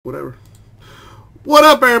Whatever. What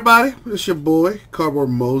up, everybody? It's your boy, Cardboard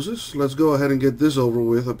Moses. Let's go ahead and get this over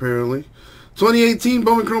with, apparently. 2018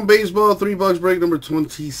 Bowman Chrome Baseball, $3 break number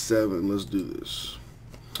 27. Let's do this.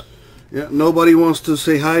 Yeah, nobody wants to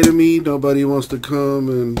say hi to me. Nobody wants to come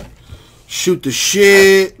and shoot the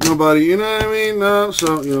shit. Nobody, you know what I mean? No,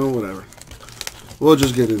 so, you know, whatever. We'll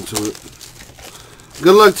just get into it.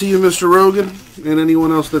 Good luck to you, Mr. Rogan, and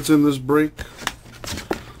anyone else that's in this break.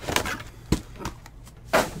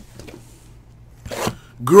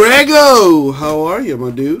 Grego, how are you,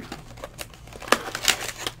 my dude?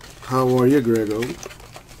 How are you, Grego?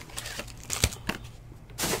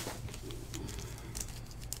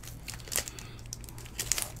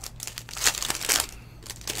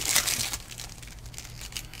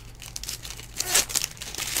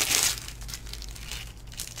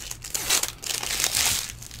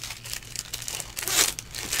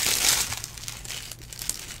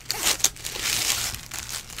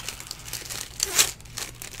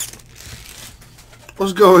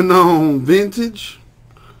 What's going on, Vintage?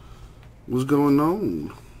 What's going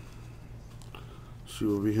on? Let's see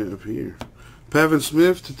what we have here. Pavin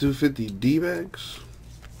Smith to 250 D-backs.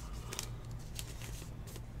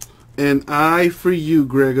 An eye for you,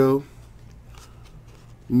 Grego.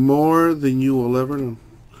 More than you will ever know.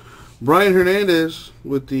 Brian Hernandez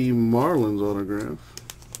with the Marlins autograph.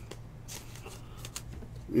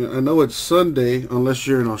 Yeah, I know it's Sunday. Unless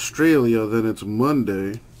you're in Australia, then it's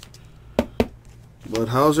Monday. But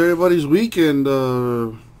how's everybody's weekend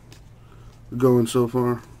going so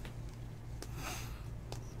far?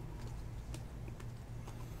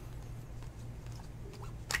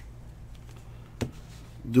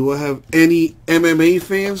 Do I have any MMA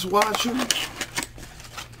fans watching?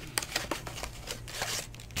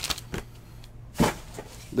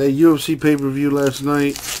 That UFC pay-per-view last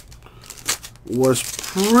night was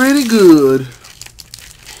pretty good.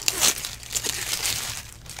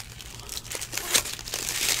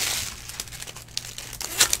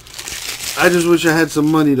 I just wish I had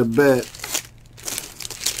some money to bet,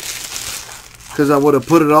 because I would have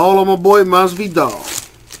put it all on my boy Masvidal.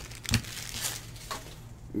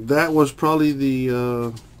 That was probably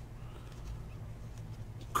the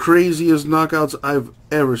craziest knockouts I've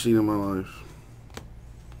ever seen in my life.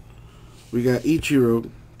 We got Ichiro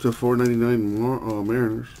to $4.99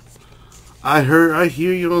 Mariners. I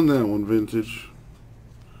hear you on that one, Vintage.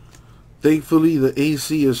 Thankfully, the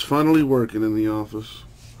AC is finally working in the office.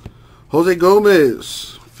 Jose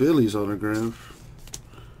Gomez, Phillies autograph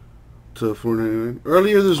to $4.99.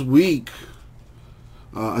 Earlier this week,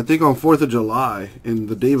 I think on 4th of July, and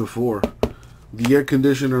the day before, the air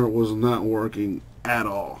conditioner was not working at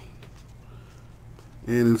all.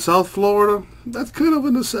 And in South Florida, that's kind of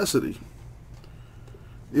a necessity.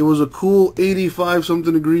 It was a cool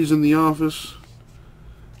 85-something degrees in the office.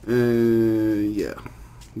 And yeah,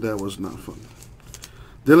 that was not fun.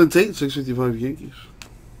 Dylan Tate, 655 Yankees.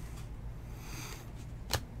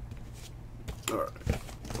 Alright,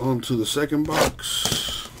 on to the second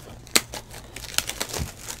box.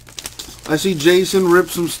 I see Jason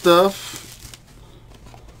ripped some stuff.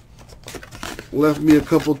 Left me a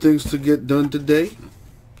couple things to get done today.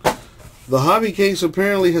 The hobby case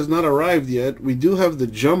apparently has not arrived yet. We do have the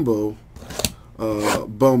jumbo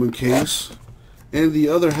Bowman case and the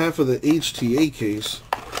other half of the HTA case.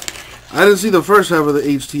 I didn't see the first half of the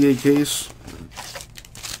HTA case,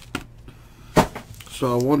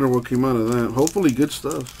 so I wonder what came out of that. Hopefully good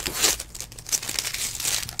stuff.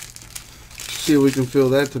 See if we can fill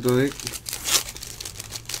that tonight.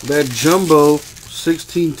 That jumbo,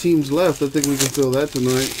 16 teams left. I think we can fill that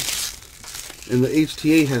tonight. And the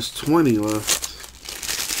HTA has 20 left.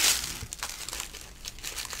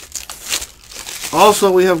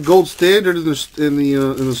 Also, we have Gold Standard in the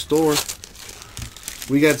store.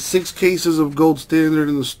 We got 6 cases of Gold Standard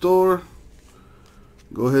in the store.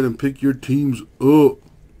 Go ahead and pick your teams up.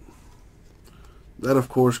 That, of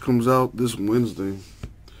course, comes out this Wednesday.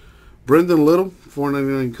 Brendan Little,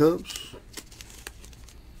 $4.99 Cubs.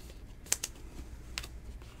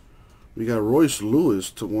 We got Royce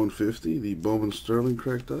Lewis to 150, the Bowman Sterling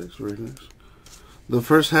cracked ice. Very nice. The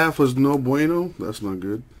first half was no bueno. That's not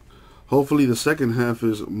good. Hopefully the second half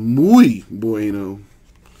is muy bueno.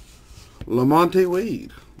 Lamonte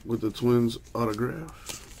Wade with the Twins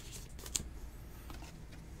autograph.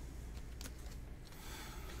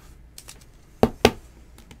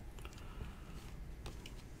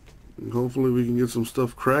 And hopefully we can get some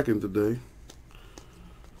stuff cracking today.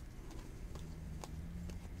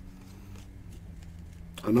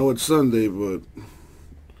 I know it's Sunday, but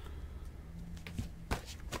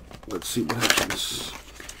let's see what happens.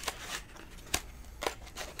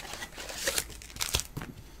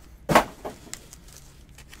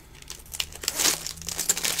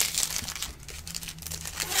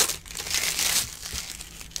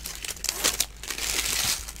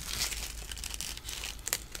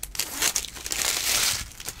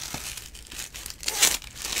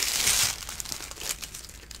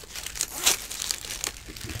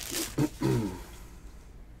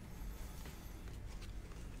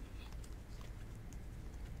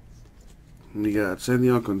 We got Sandy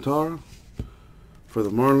Alcantara for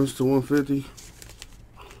the Marlins to 150.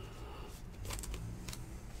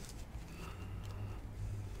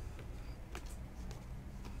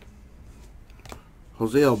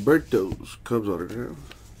 Jose Alberto's Cubs autograph.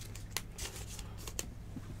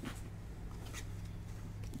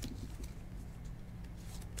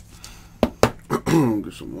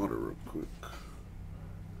 Get some water real quick.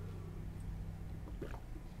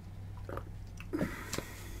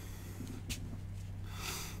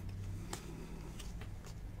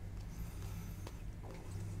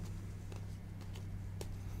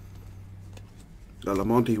 Got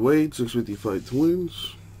Lamonte Wade, 655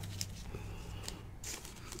 Twins.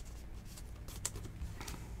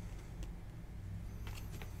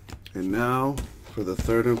 And now for the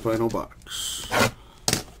third and final box.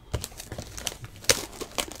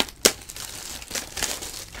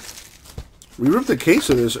 We ripped a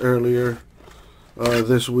case of this earlier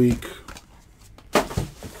this week. I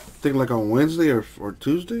think like on Wednesday or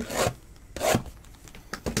Tuesday.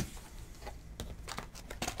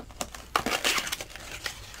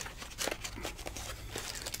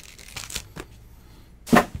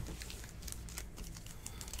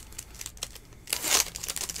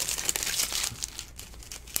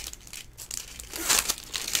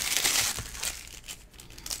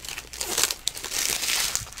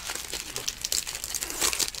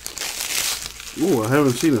 Ooh, I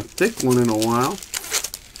haven't seen a thick one in a while.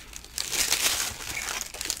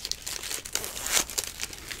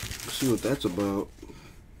 Let's see what that's about.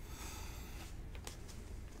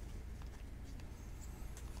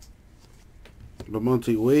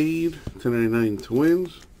 Lamonte Wade, 1099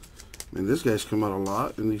 Twins. Man, this guy's come out a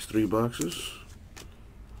lot in these 3 boxes.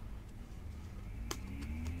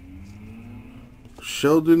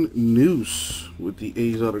 Sheldon Noose with the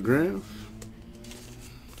A's autograph.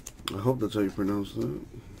 I hope that's how you pronounce that.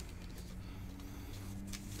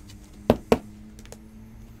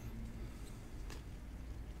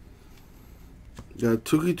 Got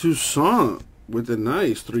Touki Toussaint with a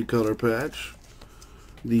nice 3-color patch.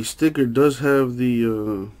 The sticker does have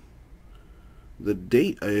the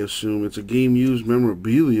date, I assume. It's a game used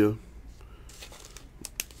memorabilia.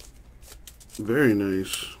 Very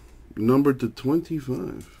nice. Numbered to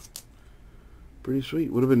 25. Pretty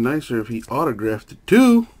sweet. Would have been nicer if he autographed it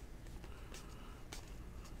too.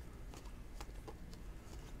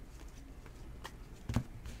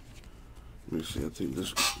 Let me see, I think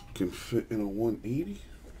this can fit in a 180.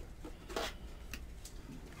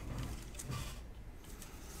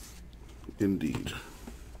 Indeed.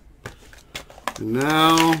 And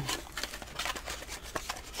now,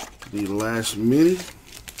 the last mini.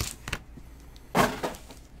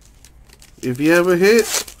 If you have a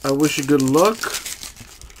hit, I wish you good luck,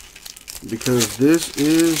 because this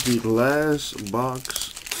is the last box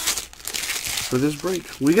for this break.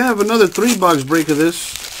 We have another 3-box break of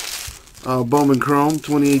this. Bowman Chrome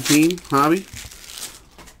 2018 hobby.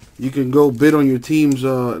 You can go bid on your teams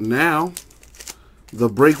now. The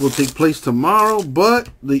break will take place tomorrow, but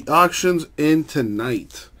the auctions end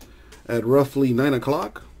tonight at roughly 9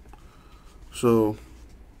 o'clock. So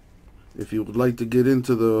if you would like to get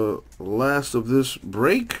into the last of this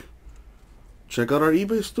break, check out our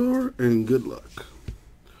eBay store and good luck.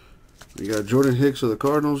 We got Jordan Hicks of the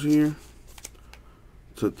Cardinals here.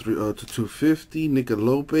 To 250, Nick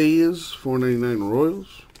Lopez, 499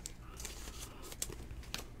 Royals.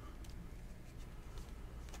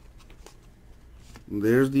 And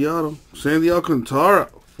there's the auto. Sandy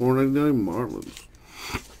Alcantara, 499 Marlins.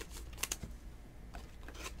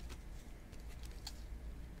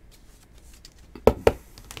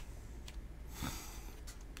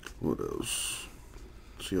 What else?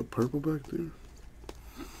 See a purple back there?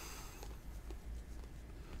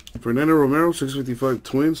 Fernando Romero, 655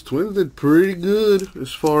 Twins. Twins did pretty good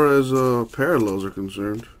as far as parallels are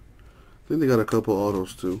concerned. I think they got a couple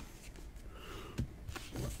autos too.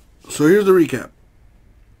 So here's the recap.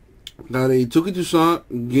 Got a Touki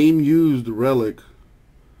Toussaint game used relic,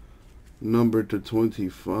 numbered to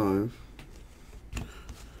 25.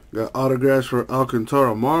 Got autographs for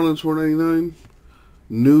Alcantara Marlins, 499.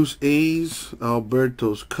 Noose A's,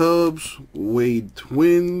 Alberto's Cubs, Wade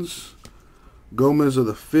Twins, Gomez of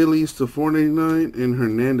the Phillies to 499, and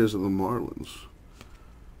Hernandez of the Marlins.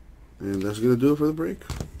 And that's going to do it for the break.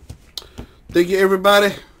 Thank you,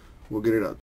 everybody. We'll get it out.